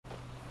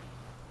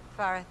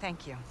Farah,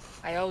 thank you.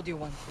 I owed you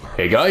one.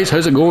 Hey guys,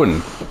 how's it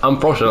going?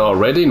 I'm Frost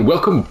already, and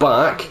welcome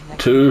back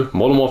to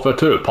Modern Warfare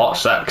 2, Part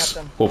 6.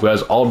 Hope you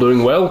guys are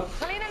doing well.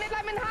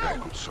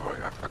 I'm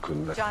sorry, I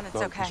couldn't let John, it's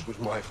okay. This was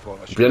my fault.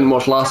 If you didn't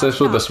watch last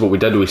episode, this is what we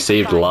did. We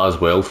saved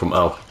Laswell from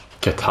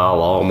Al-Qatala.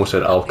 Almost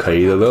said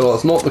Al-Qaeda though.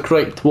 That's not the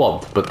correct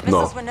word, but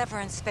no. Missiles were never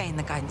in Spain,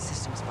 the guidance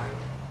systems were.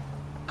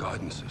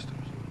 Guidance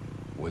systems?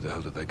 Where the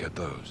hell did they get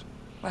those?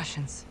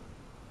 Russians.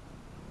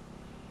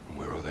 And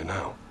where are they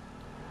now?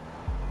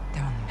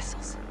 They're on the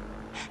missiles.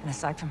 And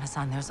aside from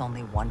Hassan, there's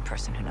only one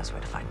person who knows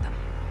where to find them.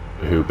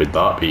 Who would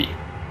that be?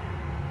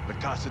 La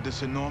Casa de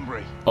Sin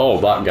Nombre. Oh,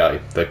 that guy,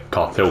 the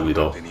cartel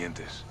leader.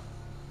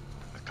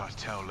 The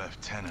cartel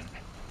lieutenant.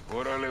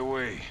 Órale,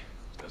 güey.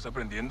 ¿Estás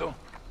aprendiendo?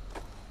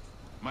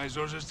 My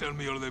sources tell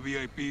me all the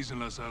VIPs in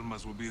Las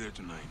Almas will be there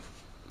tonight.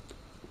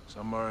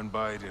 Some are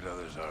invited,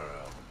 others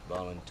are,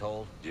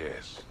 Voluntold?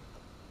 yes.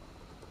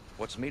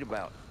 What's the meet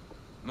about?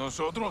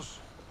 Nosotros?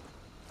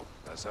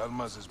 Las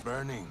Almas is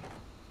burning,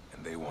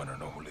 and they want to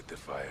know who lit the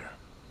fire.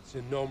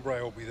 Sin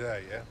Nombre will be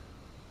there, yeah?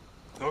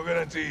 No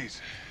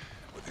guarantees,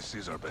 but this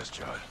is our best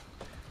shot.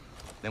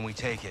 Then we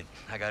take it.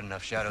 I got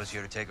enough shadows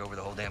here to take over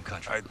the whole damn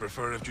country. I'd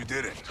prefer if you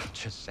didn't.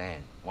 Just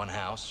saying. One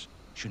house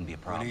shouldn't be a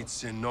We problem. need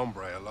Sin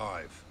Nombre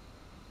alive.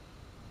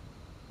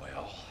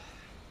 Well...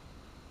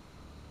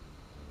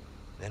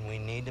 then we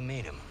need to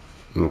meet him.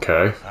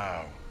 Okay.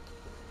 How?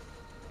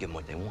 Give them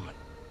what they want.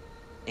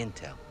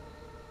 Intel.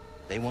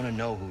 They want to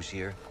know who's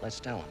here. Let's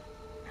tell them.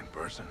 In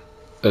person?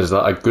 Is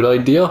that a good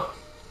idea?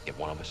 Get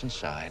one of us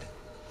inside.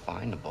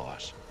 Find the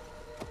boss.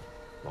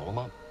 Roll him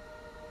up.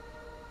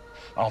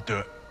 I'll do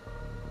it.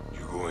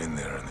 You go in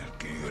there and they'll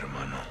kill you,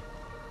 hermano.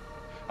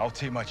 I'll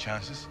take my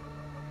chances.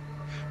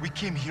 We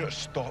came here to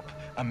stop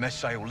a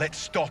missile. Let's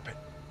stop it.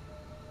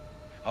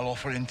 I'll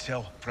offer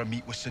intel for a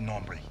meet with Sin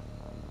Nombre.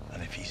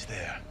 And if he's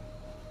there,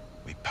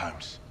 we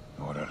pounce.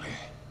 Órale.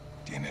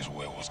 Tienes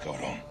huevos,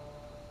 cabrón.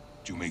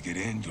 You make it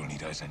in, you'll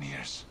need eyes and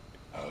ears.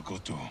 I'll go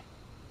too.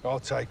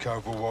 I'll take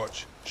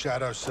Overwatch.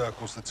 Shadow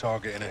circles the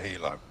target in a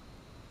helo.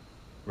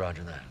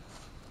 Roger that.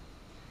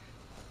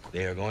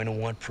 They are going to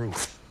want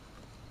proof.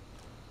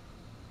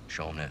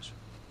 Show them this.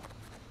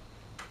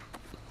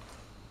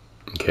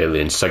 Okay, the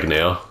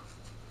insignia.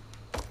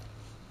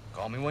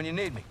 Call me when you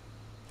need me.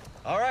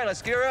 All right,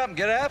 let's gear up and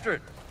get after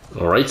it.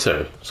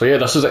 Alrighty. So yeah,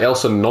 this is El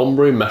Sin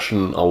Nombre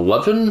mission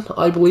 11,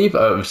 I believe,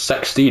 out of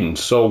 16.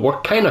 So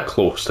we're kind of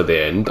close to the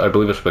end. I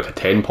believe it's like a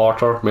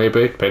 10-parter,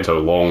 maybe. Depends how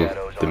long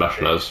the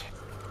mission is.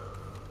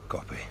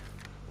 Copy.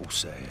 All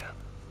set here.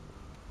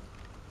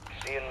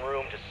 Seeing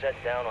room to set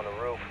down on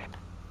the roof.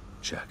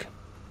 Check.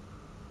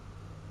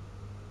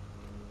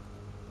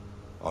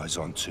 Eyes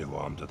on two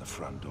armed at the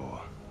front door.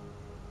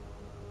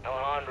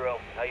 Alejandro,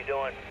 how you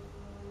doing?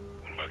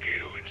 Un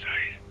vaquero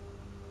inside.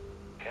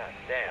 God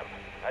damn.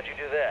 How'd you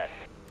do that?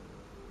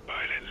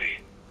 Violently.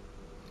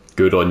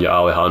 Good on you,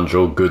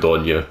 Alejandro. Good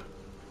on you.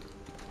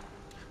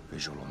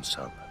 Visual on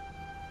sub.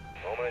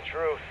 Moment of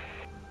truth.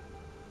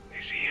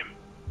 They see him.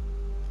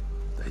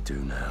 They do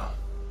now.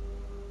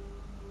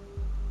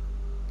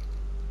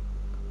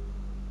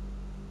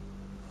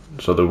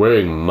 So they're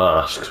wearing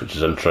masks, which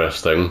is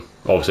interesting.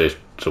 Obviously,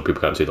 so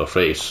people can't see their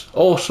face.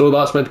 Oh, so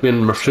that's meant to be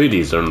in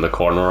Mercedes. They're in the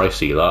corner. I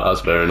see that.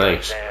 That's very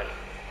nice.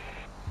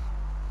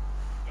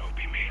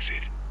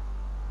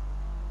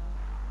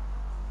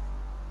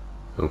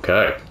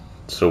 Okay,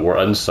 so we're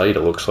inside,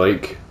 it looks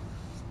like.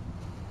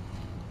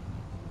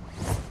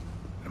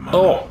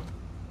 Oh!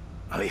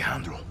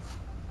 Alejandro,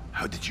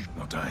 how did you...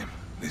 No time.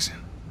 Listen.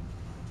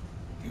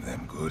 Give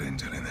them good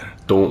intel in there.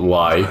 Don't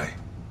lie.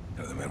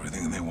 Tell them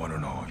everything they want to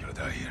know. You'll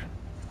die here.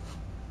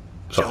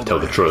 So I have to tell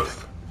the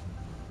truth.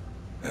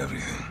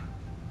 Everything.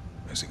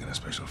 Mexican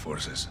Special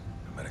Forces,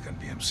 American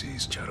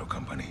PMCs, Shadow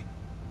Company,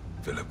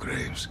 Philip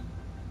Graves.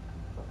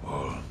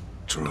 All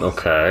truth.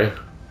 Okay.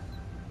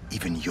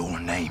 Even your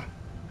name.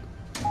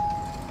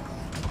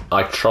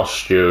 I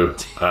trust you,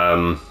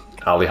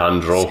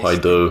 Alejandro, I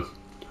do.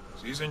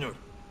 Sí, señor.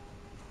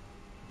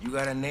 You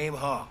got a name,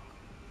 huh?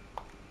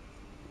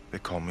 They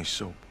call me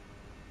Soup.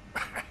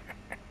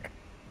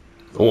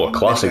 Oh, a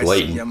classic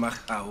line.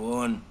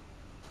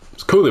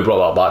 It's cool they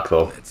brought that back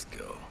though. Let's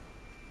go.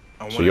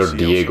 So you're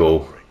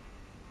Diego.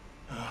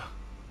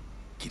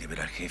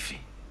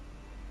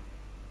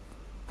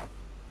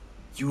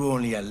 You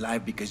only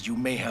alive because you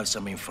may have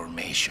some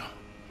information.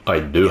 I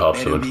do have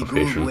some Better be good,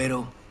 information.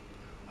 Güero.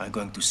 I'm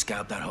going to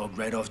scalp that hog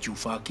right off your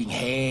fucking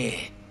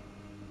head.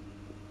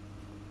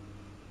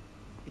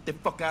 Get the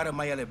fuck out of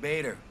my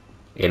elevator.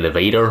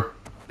 Elevator?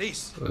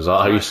 Please. Is that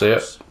how you say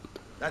it?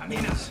 That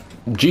means...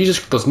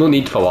 Jesus, there's no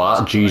need for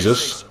that,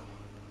 Jesus.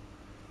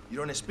 You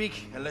don't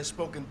speak unless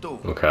spoken to.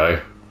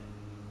 Okay.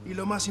 Y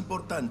lo más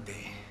importante,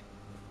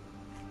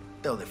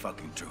 tell the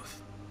fucking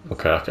truth.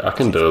 Okay, I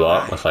can do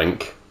that, I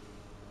think.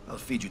 I'll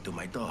feed you to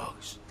my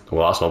dogs.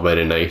 Well, that's not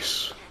very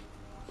nice.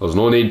 There's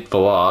no need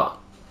for that.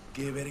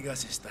 ¿Qué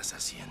vergas estás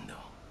haciendo?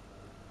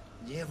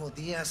 Llevo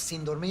días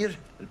sin dormir.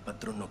 El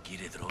patrón no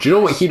quiere drogas. Do you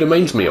know what he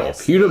reminds me of?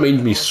 He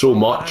reminds me so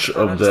much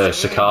of the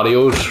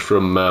Sicarios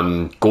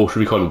from Ghost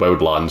Recon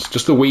Wildlands.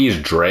 Just the way he's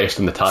dressed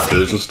and the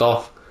tattoos and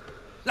stuff.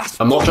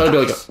 I'm not trying to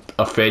be like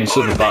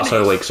offensive if that's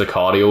how like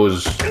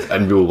Sicarios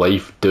in real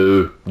life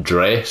do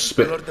dress,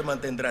 but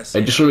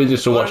it just reminds me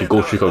so much of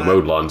Ghost Recon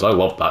Wildlands. I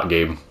love that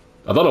game.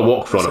 I've done a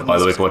walkthrough on it, by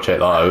the way, if you want to check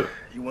that out.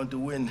 You want to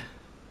win?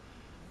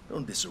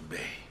 Don't disobey.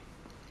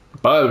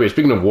 By the way,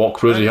 speaking of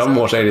walkthroughs, if you haven't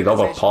watched any of the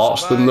other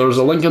parts, then there's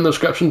a link in the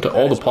description to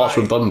all the parts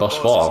we've done thus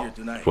far, if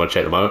you want to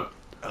check them out.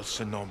 El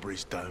Sin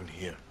Nombre's down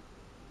here.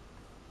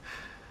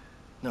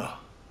 No.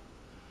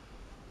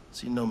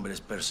 Sin Nombre es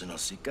personal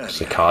sicaria.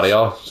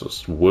 Sicaria, so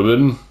it's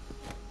woman.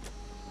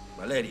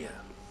 Valeria,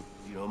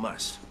 you know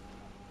más.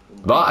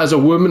 That is a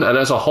woman and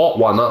it's a hot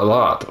one at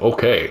that.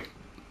 Okay.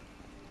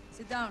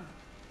 Sit down.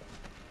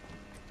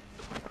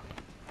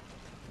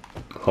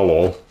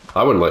 Hello.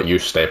 I wouldn't let you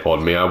step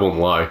on me, I won't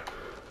lie.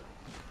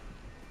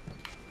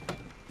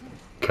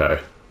 Okay.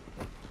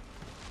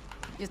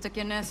 ¿Y este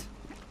quién es?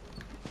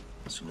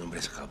 Su nombre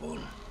es Jabón.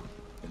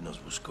 Él nos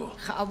buscó.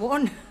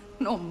 Jabón.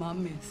 No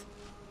mames.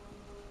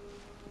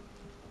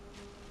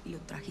 ¿Y lo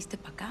trajiste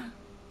para acá?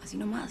 Así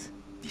nomás.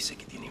 Dice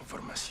que tiene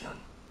información.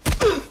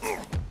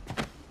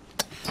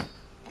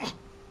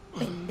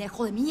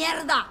 ¡Pendejo de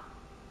mierda!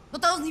 No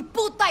tenemos ni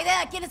puta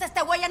idea de quién es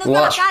este güey. Ya nos Well,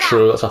 veo la that's cara.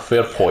 true, that's a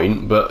fair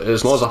point, but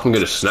it's not as if I'm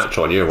going to snitch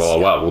on you.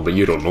 Well, I will, but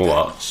you don't know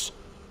that.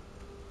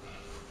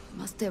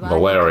 Más te vale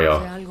Valeria.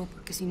 que hacer algo,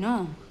 porque si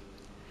no,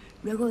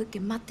 luego de que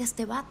mate a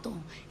este vato,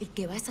 el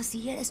que va a esa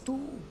silla eres tú.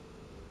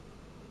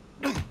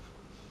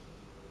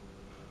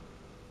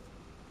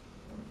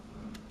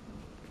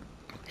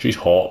 She's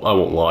hot, I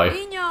won't lie.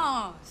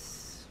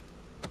 Niños!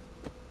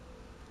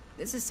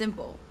 This is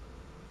simple.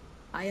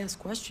 I ask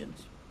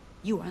questions.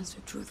 You answer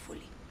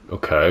truthfully.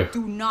 Okay.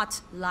 Do not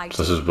lie So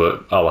to this me. is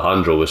what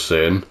Alejandro was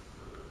saying.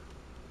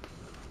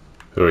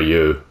 Who are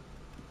you?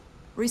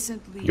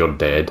 Recently, You're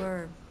dead. we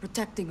were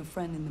protecting a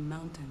friend in the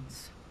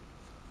mountains.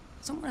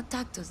 Someone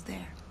attacked us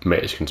there.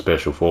 Mexican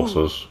Special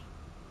Forces.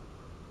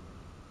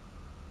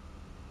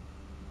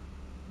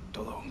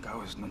 Todo un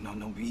caos,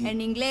 no vi. En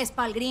inglés,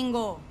 pa'l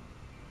gringo.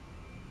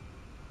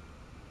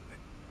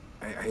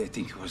 I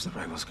think it was the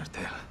Rivals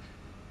Cartel.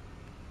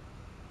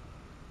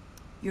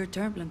 Your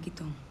turn,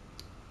 Blanquito.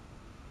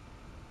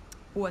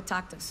 Who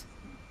attacked us?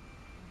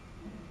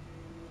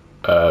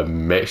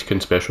 Mexican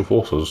Special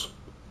Forces.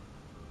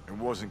 It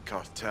wasn't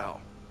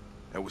cartel.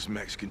 It was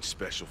Mexican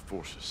Special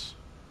Forces.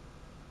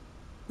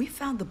 We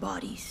found the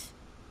bodies.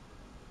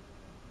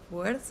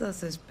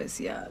 Fuerzas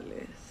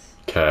Especiales.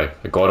 Okay,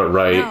 I got it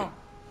right. Now,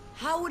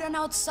 how would an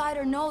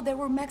outsider know they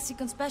were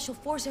Mexican Special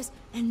Forces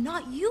and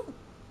not you?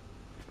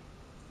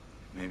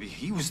 Maybe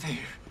he was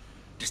there.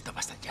 Tú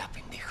estabas allá,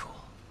 pendejo.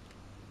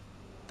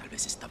 Tal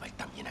vez estaba él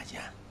también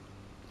allá.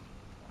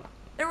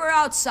 There were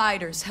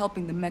outsiders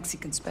helping the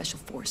Mexican Special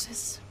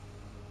Forces.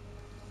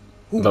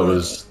 Who That were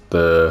was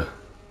the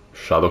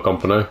Shadow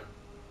Company.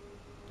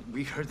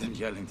 We heard them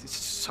yelling,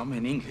 some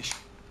in English.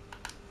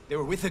 They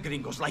were with the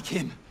gringos, like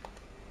him.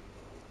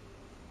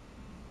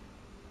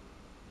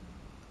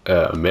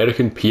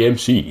 American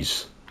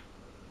PMCs.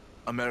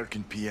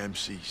 American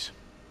PMCs.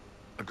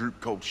 A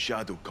group called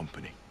Shadow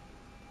Company.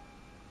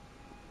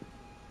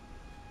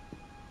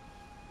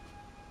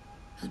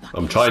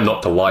 I'm trying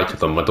not to lie to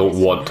them, I don't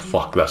want to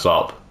fuck this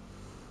up.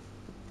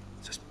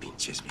 Esas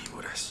pinches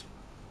víboras.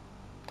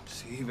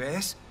 Sí,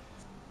 ¿ves?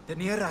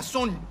 Tenía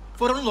razón.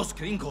 Fueron los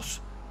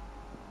gringos.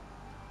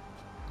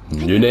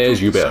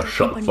 Nunez, you better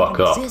shut the fuck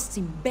up. Exists,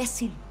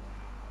 imbécil.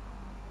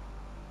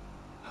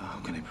 How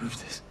can I prove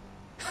this?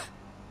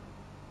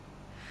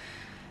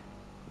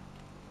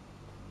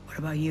 What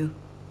about you?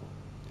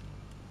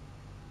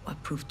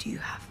 What proof do you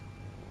have?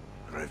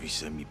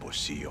 Revise mi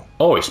bolsillo.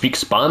 Oh, he speaks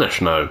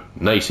Spanish now.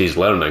 Nice, he's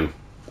learning.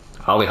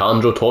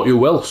 Alejandro taught you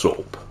well,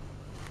 Soap.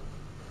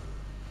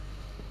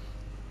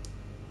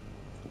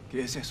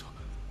 ¿Qué es eso?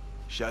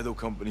 Shadow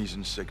Company's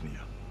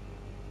insignia.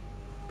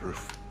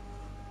 Proof.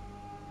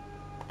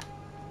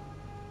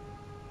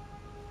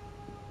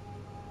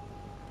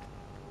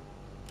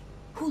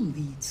 Who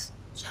leads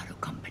Shadow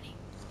Company?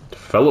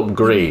 Philip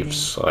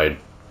Graves.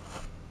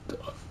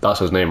 That's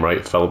his name,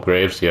 right? Philip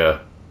Graves, yeah.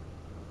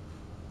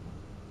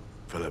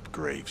 Philip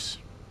Graves.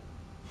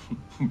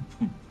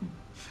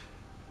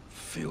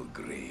 Phil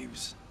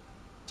Graves.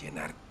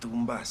 Llenar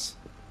tumbas.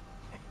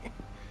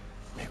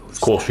 Me gusta.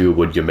 Of course you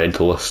would, you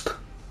mentalist.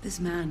 This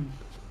man,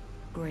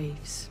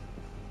 Graves.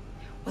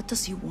 What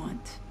does he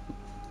want?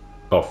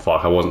 Oh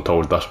fuck, I wasn't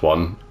told this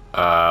one.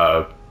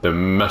 The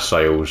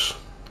missiles.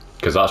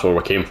 Because that's what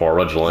we came for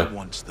originally. He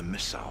wants the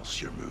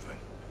missiles you're moving.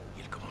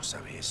 ¿Y él cómo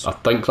sabe eso? I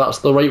think that's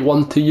the right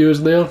one to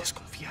use there. Puedes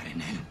confiar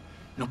en él.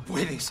 No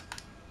puedes.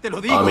 Te lo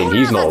digo. I mean,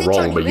 he's not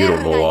wrong, but you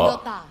don't know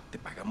that. Te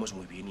pagamos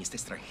muy bien y este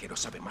extranjero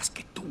sabe más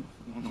que tú.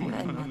 Hora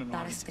de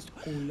matar a este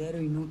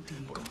culero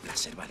inútil. Con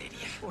placer, Valeria.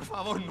 Por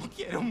favor, no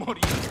quiero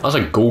morir. That's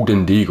a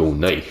golden deagle,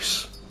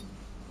 nice.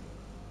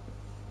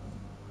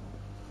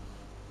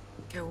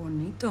 Qué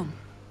bonito.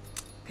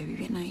 Que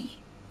viven ahí.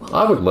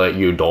 I would let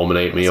you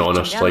dominate me,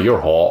 honestly. You're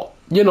hot.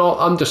 You know,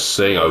 I'm just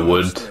saying I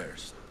would.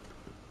 Upstairs.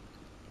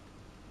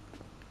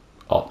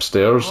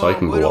 Upstairs? I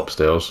can go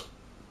upstairs.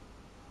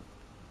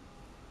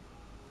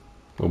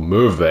 Well,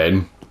 move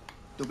then.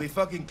 To be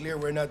fucking clear,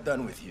 we're not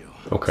done with you.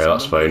 Okay,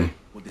 that's fine.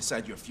 We'll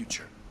decide your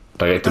future.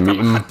 Do I get to meet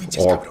him?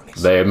 Or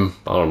them?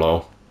 I don't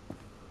know.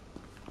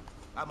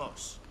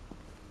 Vamos.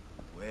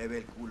 Mueve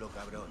el culo,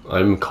 cabrón.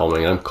 I'm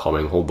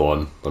coming. Hold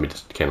on. Let me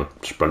just kind of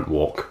sprint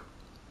walk.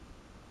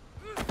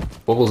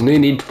 Well, there's no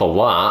need for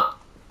that.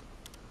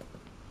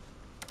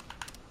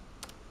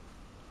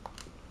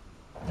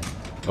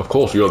 Of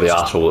course, you're the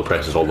asshole that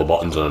presses all the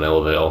buttons in an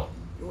elevator.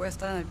 Yo voy a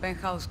estar en el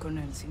penthouse con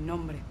el Sin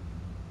Nombre.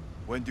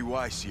 When do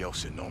I see El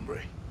Sin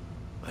Nombre?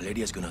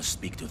 Valeria's gonna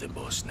speak to the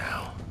boss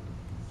now.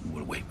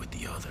 We'll wait with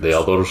the others. The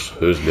others?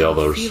 Who's the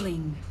others?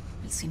 Feeling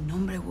el Sin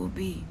Nombre will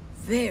be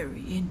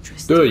very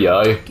interesting. Do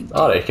ya?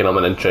 I reckon I'm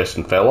an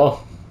interesting fella.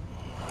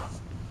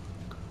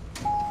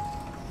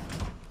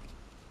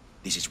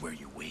 This is where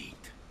you wait.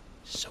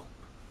 Soap.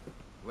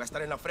 Voy a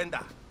estar en la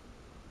ofrenda.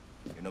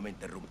 Que no me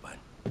interrumpan.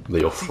 The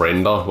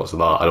ofrenda? What's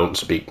that? I don't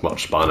speak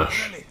much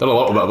Spanish. Done a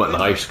little bit of it in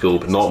high school,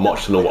 but not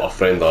much to know what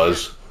ofrenda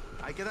is.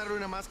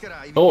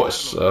 Oh,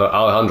 it's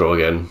Alejandro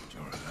again.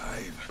 You're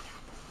alive.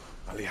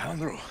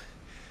 Alejandro.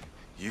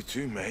 You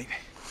too, mate.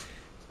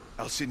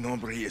 El Sin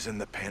Nombre is in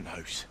the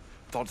penthouse.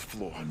 3rd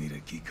floor. I need a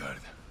key card.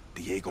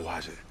 Diego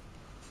has it.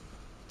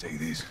 Take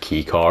this.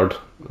 Key card.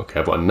 Okay,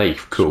 I've got a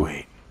knife. Cool.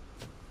 Sweet.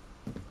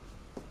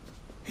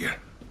 Here.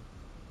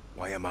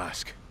 Why a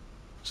mask?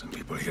 Some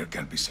people here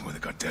can't be seen with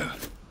the cartel.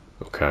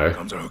 Okay.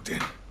 Comms are hooked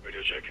in.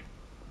 Radio check.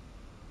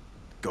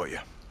 Got you.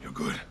 You're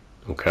good.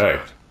 Okay.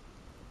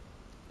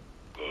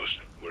 Boss,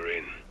 we're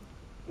in.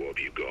 What have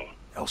you got?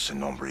 El Sin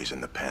Nombre is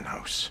in the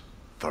penthouse.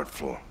 3rd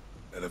floor.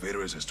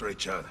 Elevator is a straight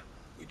shot.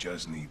 We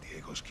just need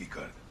Diego's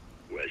keycard.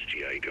 Where's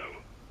Diego?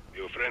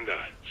 The ofrenda,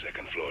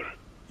 2nd floor.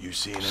 You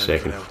seen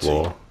Second anything else?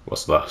 floor.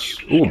 What's this?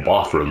 Ooh,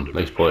 bathroom.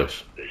 Nice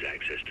place. There's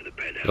access to the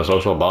penthouse. There's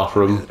also a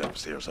bathroom. Headed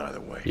upstairs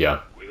either way.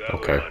 Yeah. Without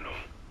Okay. Mano.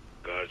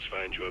 Guards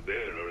find you up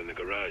there or in the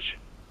garage.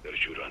 They'll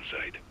shoot on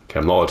sight. Okay,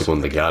 I'm not allowed to go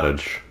in the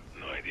garage.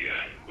 No idea,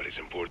 but it's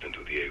important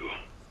to Diego.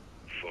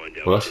 Find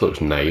out. Well, this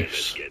looks Let's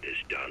nice. get this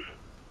done.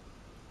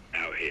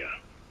 Out here.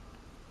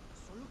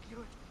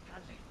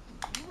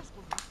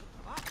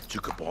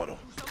 Took a bottle.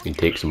 You can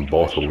take some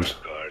bottles.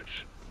 Cards.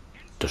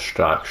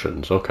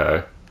 Distractions.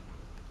 Okay.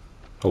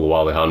 Hello,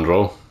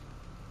 Alejandro.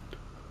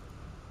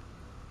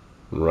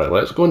 Right,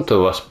 let's go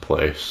into this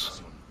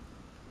place.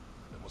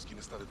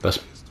 This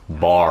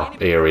bar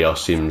area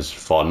seems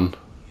fun.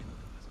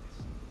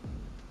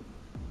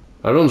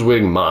 Everyone's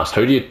wearing masks.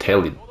 How do you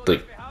tell,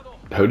 like,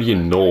 how do you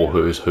know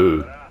who's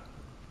who?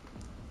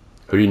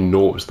 How do you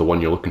know it's the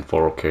one you're looking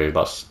for? Okay,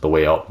 that's the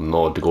way up. I'm not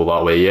allowed to go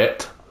that way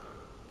yet.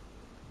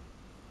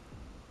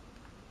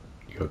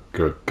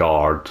 You're a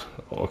guard.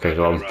 Okay,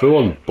 so I'm full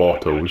on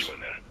bottles.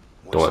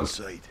 What's Don't.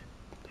 inside?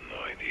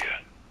 No idea.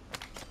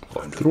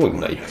 Oh, throwing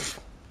knife.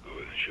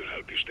 Good. Should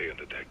help you stay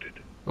undetected.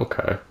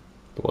 Okay.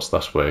 What's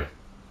this way?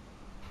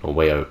 No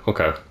way out.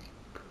 Okay.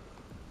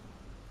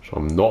 So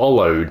I'm not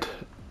allowed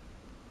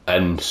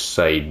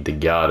inside the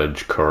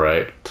garage,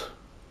 correct?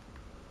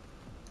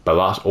 But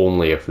that's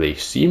only if they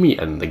see me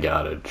in the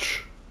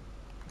garage.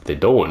 If they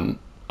don't,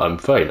 I'm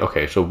fine.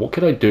 Okay, so what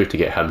can I do to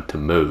get him to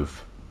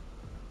move?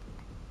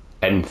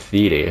 In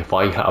theory, if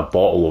I hit a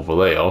bottle over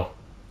there,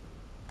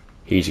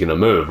 he's gonna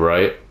move,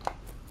 right?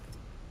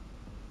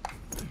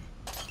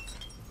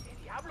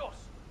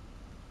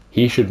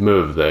 He should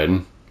move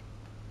then.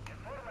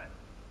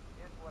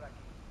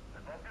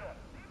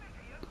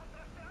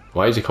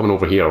 Why is he coming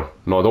over here?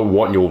 No, I don't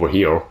want you over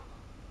here.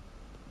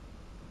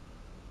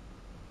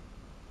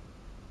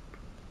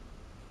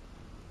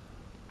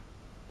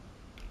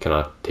 Can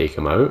I take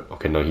him out?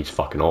 Okay, no, he's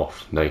fucking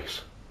off.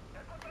 Nice.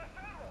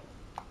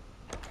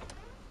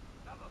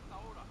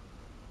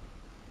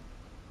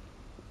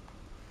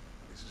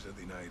 This is a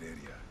denied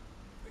area.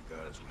 The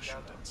guards will shoot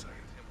on sight.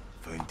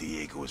 Found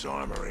Diego's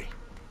armory.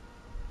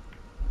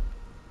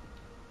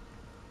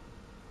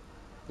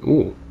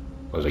 Ooh,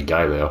 there's a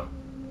guy there.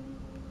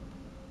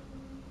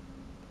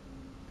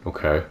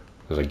 Okay,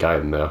 there's a guy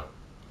in there.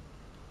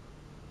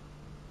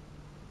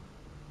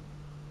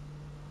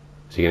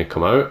 Is he gonna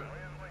come out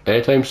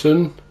anytime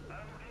soon?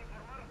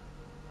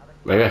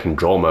 Maybe I can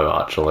draw him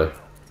out actually.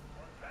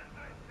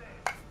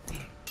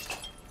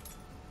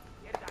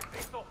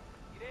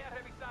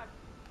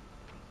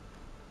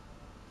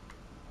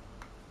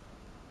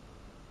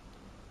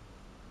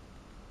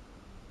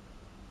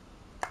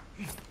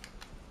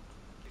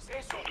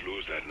 Don't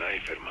lose that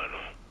knife, hermano.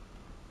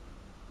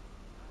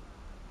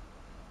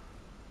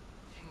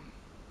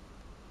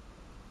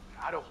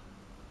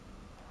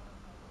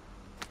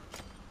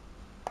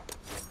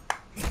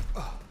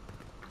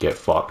 Get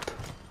fucked.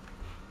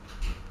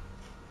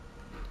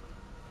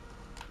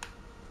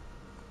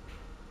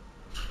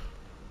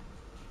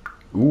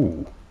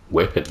 Ooh,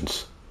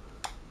 weapons.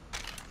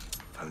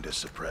 Found a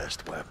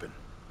suppressed weapon.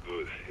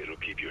 Good. It'll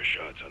keep your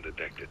shots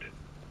undetected.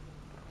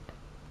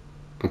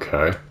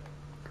 Okay.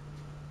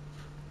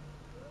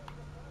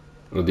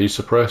 Are these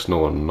suppressed?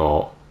 No, they're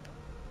not.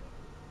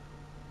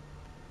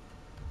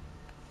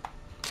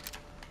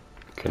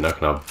 Okay, now I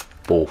can have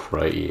both,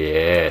 right?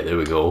 Yeah, there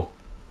we go.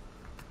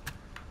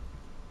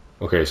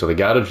 Okay, so the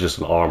garage is just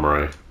an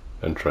armory.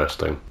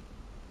 Interesting.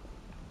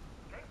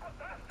 I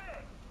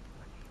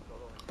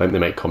think they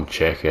might come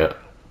check it.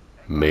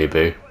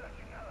 Maybe.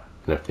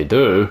 And if they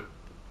do,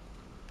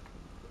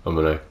 I'm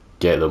gonna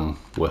get them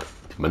with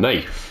my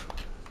knife.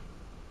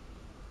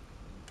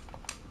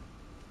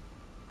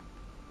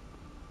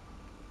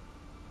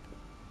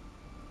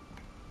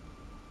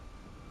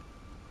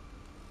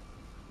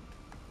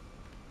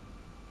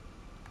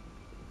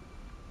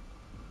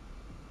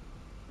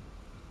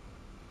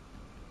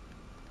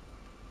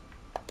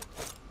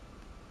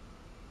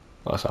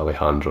 That's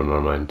Alejandro,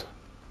 never mind.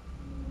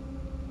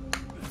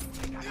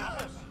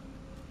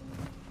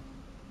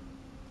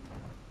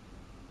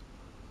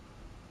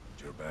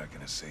 You're back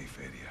in a safe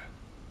area.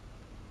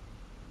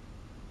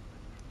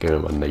 Give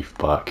him my knife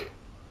back.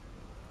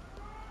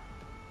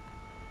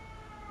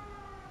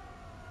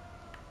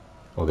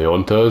 Are they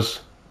on to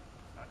us?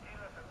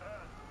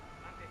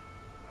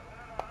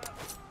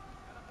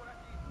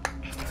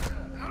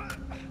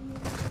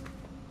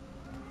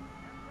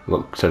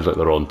 Look, sounds like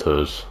they're on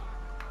to us.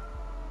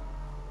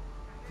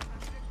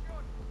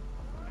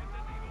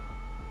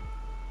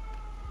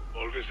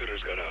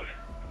 Visitors got out.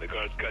 The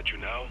guards got you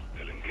now,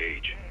 they'll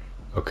engage.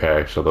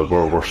 Okay, so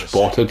we're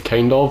spotted,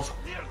 kind of.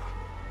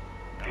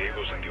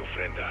 Diego's and your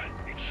friend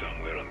it's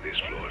somewhere on this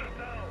floor.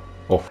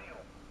 Oh.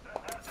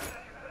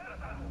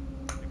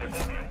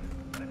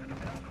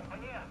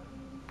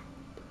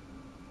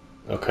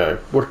 Okay,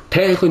 we're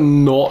technically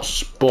not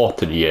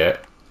spotted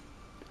yet.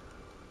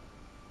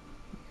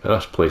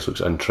 This place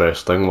looks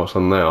interesting. What's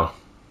in there?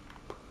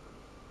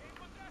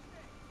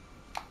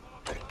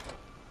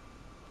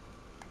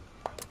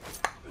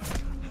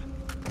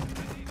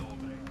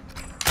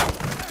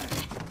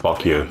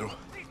 Fuck you.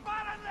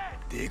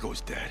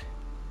 Diego's dead.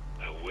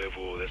 A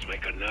huevo, that's my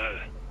carnal.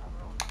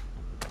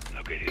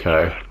 Now get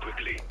Okay.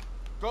 quickly.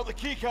 Got the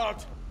key card.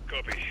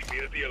 Copy.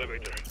 Meet at the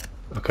elevator.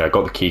 Okay, I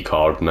got the key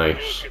card.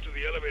 Nice. Get to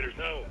the elevators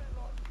now.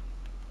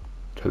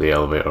 To the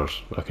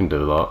elevators. I can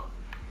do that.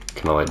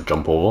 Can I like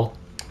jump over?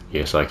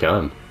 Yes, I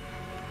can.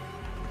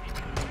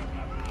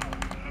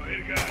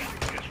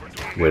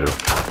 Wait.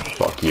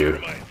 Fuck you.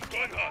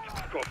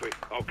 Copy.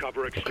 I'll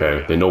cover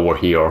Okay, they know we're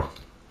here.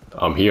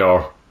 I'm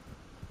here.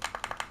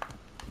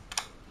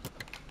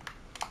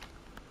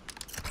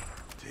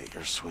 Take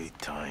your sweet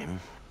time.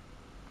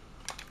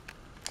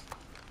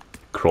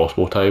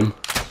 Crossbow time.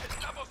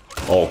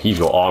 Oh, he's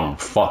got arm.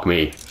 Fuck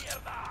me.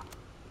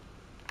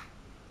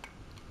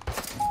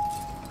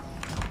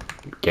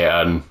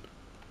 Get in.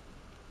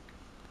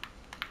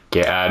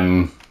 Get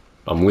in.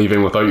 I'm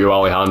leaving without you,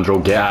 Alejandro.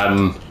 Get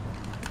in.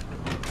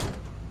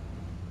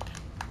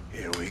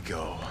 Here we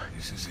go.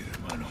 This is it,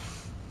 hermano.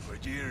 For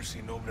years,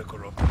 Sin Nombre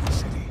corrupted the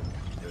city.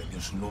 Le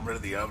vendió su nombre al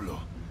diablo.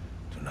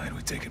 Tonight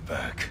we take it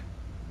back.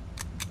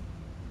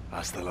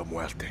 Hasta la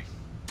muerte.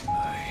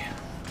 Aye.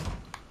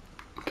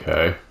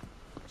 Okay.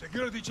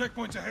 Security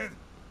checkpoints ahead.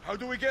 How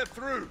do we get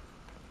through?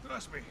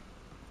 Trust me.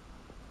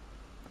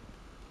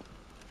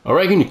 I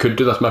reckon you could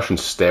do this mission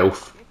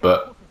stealth,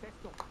 but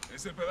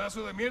Es el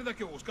pedazo de mierda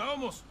que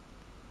buscábamos.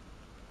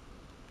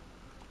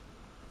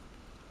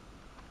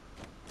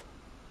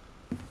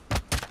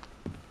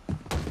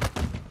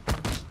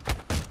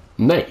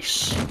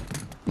 nice.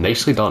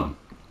 Nicely done.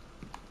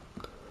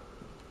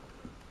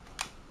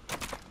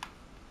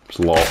 It's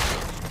locked.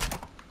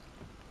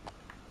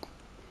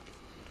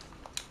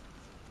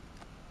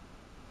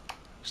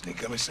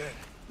 Sneak me said.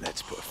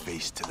 Let's put a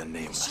face to the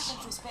nameless.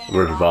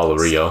 Where's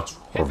Valeria?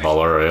 Or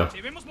Valeria?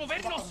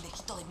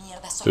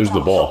 Who's the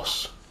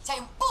boss? Si hay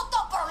un puto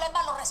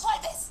problema, lo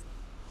resuelves.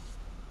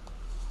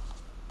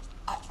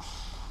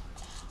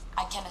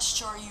 I can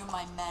assure you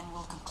my men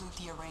will conclude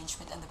the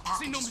arrangement and the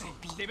packages will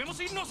be Debemos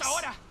irnos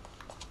ahora.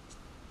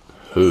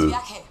 Who?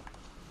 Viaje.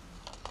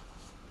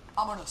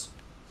 Vámonos.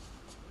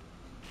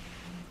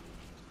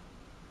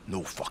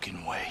 No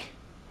fucking way.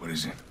 What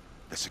is it?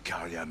 The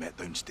Sicaria I met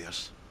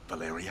downstairs.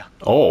 Valeria.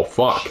 Oh,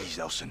 fuck. She's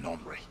El Sin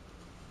Nombre.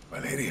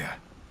 Valeria.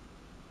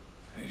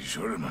 Are you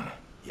sure, hermano?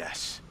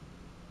 Yes.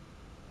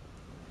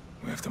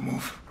 We have to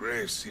move.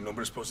 Graves, Sin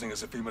Nombre's posting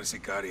as a female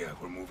Sicaria.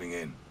 We're moving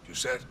in. You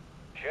said?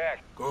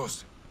 Check.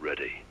 Ghost,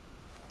 Ready.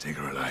 take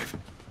her alive.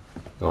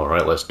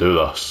 Alright, let's do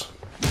this.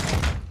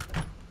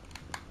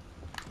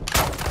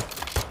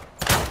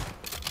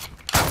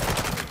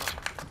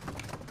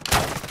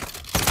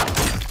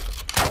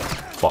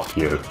 Fuck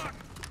you. Don't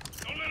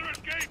let her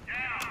escape.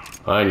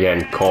 I ain't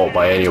getting caught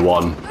by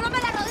anyone. No me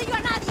la rodillo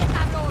a nadie,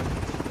 cabrón.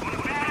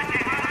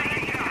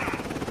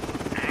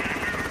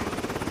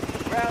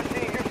 Ground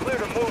team, you're clear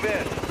to move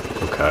in.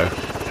 Okay.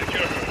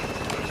 Secure her.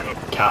 Let's go.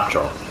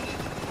 Capture.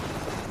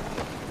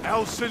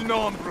 El Sin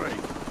Nombre.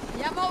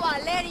 Llamo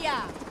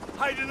Valeria.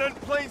 Hiding in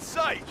plain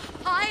sight.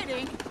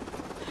 Hiding.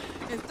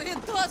 Estoy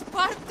en todas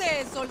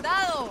partes,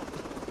 soldado.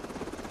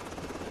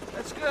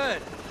 That's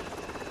good.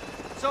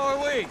 So are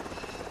we.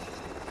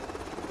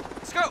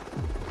 Let's go.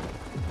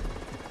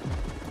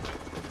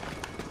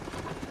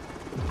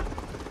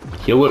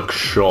 He looks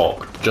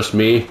shocked. Just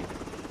me.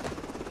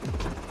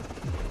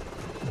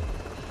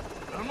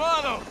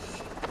 Hermano,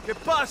 ¿qué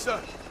pasa?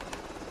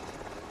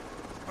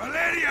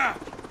 Valeria!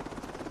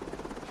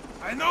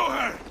 I know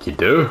her! You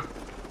do?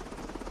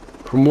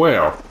 From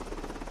where?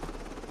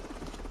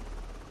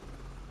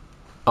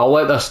 I'll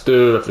let this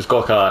do, if it's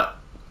got a...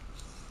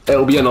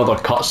 It'll be another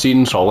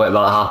cutscene, so I'll let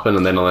that happen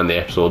and then I'll end the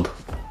episode.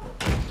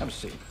 Have a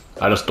seat.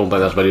 I just don't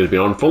think this video's been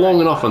on for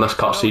long enough and this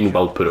cutscene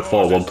will put it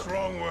forward.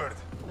 Strong word.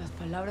 Las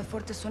palabras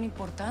fuertes son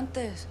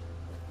importantes.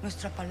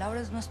 Nuestra palabra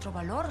es nuestro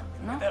valor,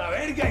 ¿no? De la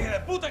verga, hija de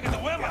puta, que te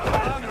voy a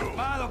matar.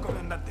 Calmado,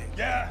 comandante.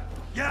 Ya,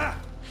 ya.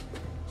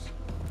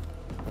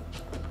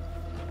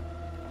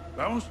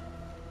 Vamos,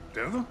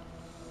 cerdo.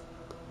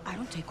 I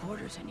don't take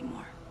orders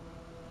anymore.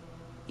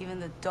 Even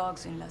the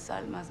dogs in Las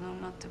Almas know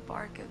not to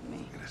bark at me.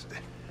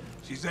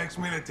 She's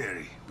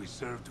ex-military. We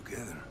served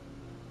together.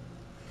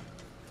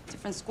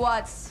 Different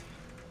squads,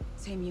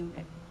 same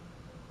unit.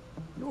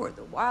 You were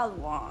the wild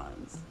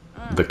ones.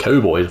 The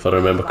cowboys, if I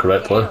remember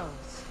correctly.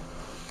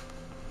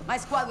 My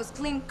squad was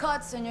clean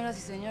cut, señoras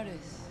y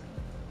señores.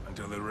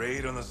 Until the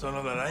raid on the Son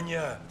of la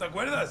Araña. ¿Te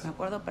acuerdas? Me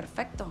acuerdo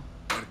perfecto.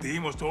 Our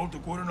team was told to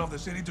cordon off the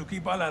city to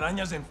keep all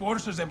Araña's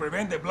enforcers and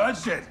prevent the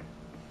bloodshed.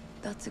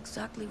 That's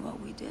exactly what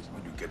we did.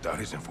 Well, you kept out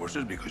his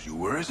enforcers because you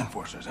were his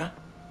enforcers, huh?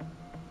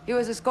 He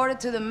was escorted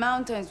to the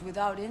mountains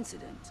without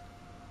incident.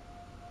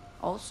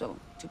 Also,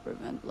 to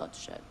prevent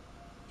bloodshed.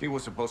 He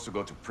was supposed to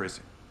go to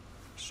prison.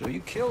 So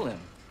you killed him.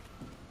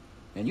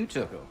 And you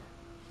took over.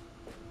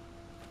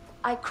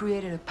 I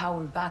created a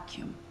power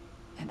vacuum,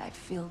 and I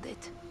filled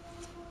it.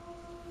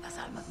 Las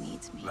Almas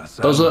needs me. Las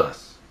Does it?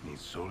 Almas need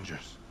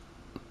soldiers,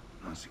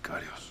 not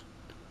sicarios.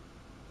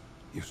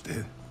 Y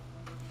usted?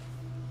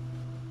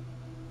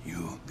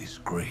 You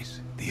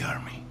disgrace the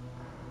army.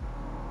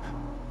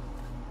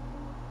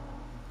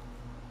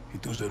 Y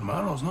tus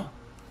hermanos, ¿no?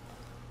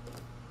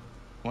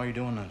 Why are you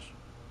doing this?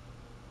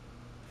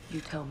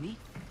 You tell me.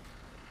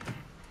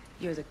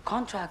 You're the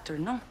contractor,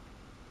 no?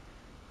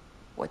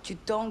 What you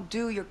don't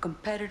do, your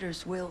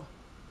competitors will.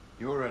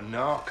 You're a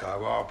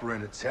narco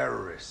harboring a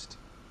terrorist.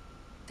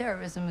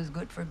 Terrorism is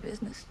good for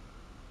business.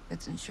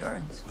 It's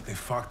insurance. What the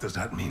fuck does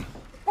that mean?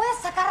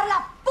 ¡Puedes sacar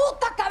la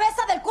puta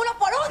cabeza del culo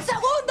por un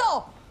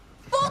segundo!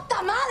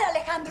 ¡Puta madre,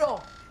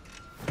 Alejandro!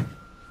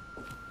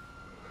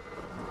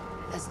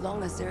 As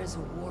long as there is a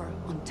war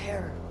on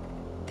terror,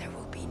 there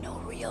will be no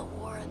real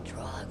war on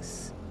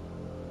drugs.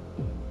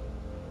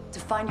 To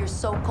find your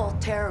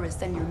so-called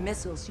terrorists and your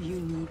missiles, you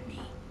need me.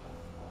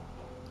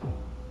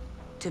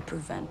 To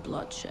prevent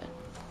bloodshed.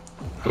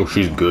 Oh,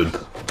 she's good.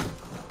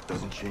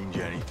 Doesn't change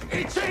anything.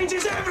 It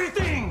changes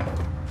everything!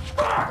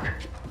 Fuck!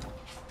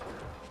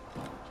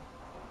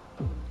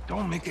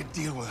 Don't make a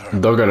deal with her.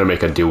 They're gonna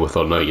make a deal with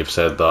her now you've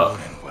said that.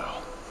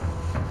 Well,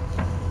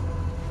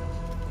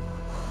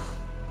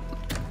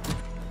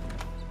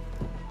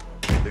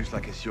 looks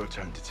like it's your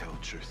turn to tell the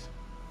truth.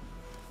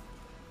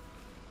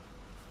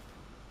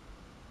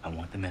 I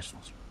want the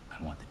missiles,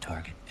 I want the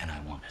target, and I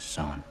want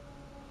Hassan.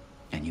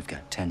 And you've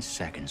got 10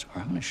 seconds,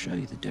 or I'm gonna show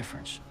you the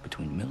difference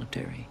between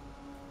military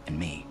and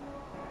me.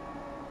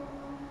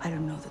 I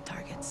don't know the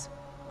targets.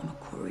 I'm a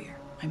courier.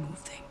 I move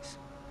things.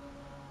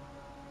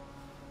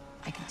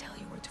 I can tell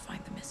you where to find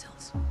the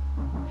missiles.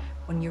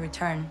 When you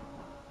return,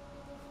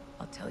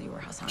 I'll tell you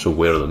where Hassan is. So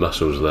where are the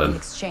missiles In then?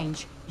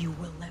 exchange, you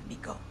will let me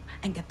go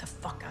and get the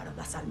fuck out of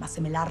Las Almas.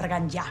 Se me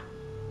largan ya.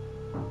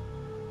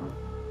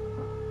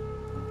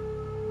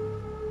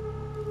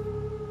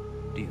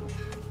 Deal.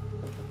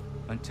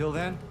 Until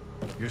then,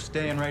 you're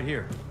staying right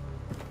here.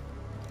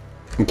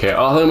 Okay,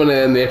 I think I'm gonna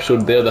end the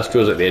episode there. This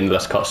feels like the end of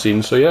this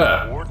cutscene, so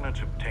yeah.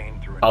 Coordinates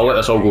obtained through I'll let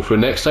this all go through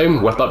next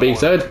time. With that being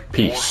said,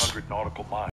 peace. 400 nautical miles.